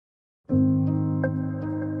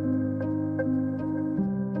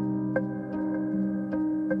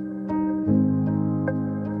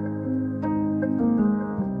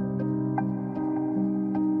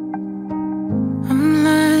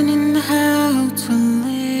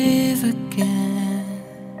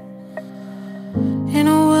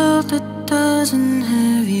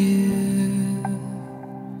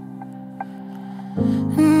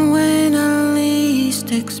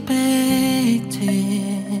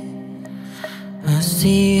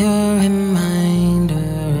see a reminder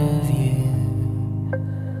of you.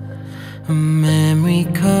 A memory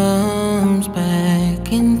comes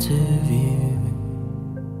back into view.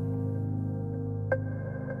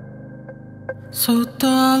 So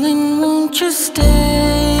darling, won't you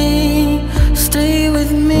stay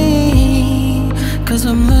with me? 'Cause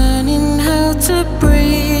I'm learning how to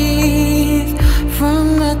breathe from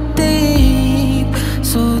the deep.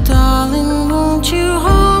 So darling, won't you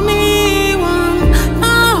hold me one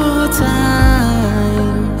more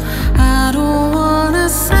time? I don't wanna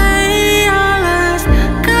say our last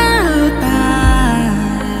goodbye.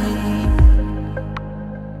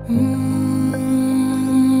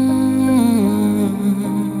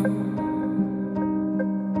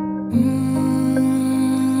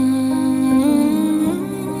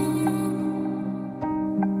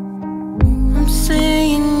 I'm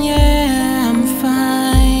saying yeah, I'm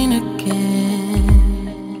fine again.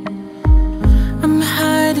 I'm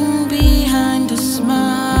hiding behind a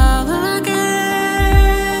smile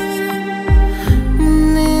again.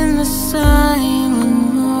 And in the silent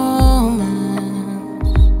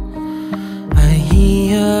moments, I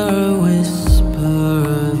hear a whisper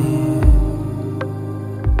of you,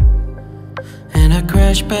 and I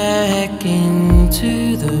crash back into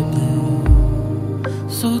the blue.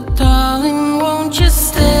 So darling, won't you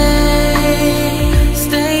stay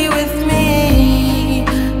with me?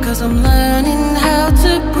 'Cause I'm learning how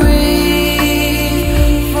to breathe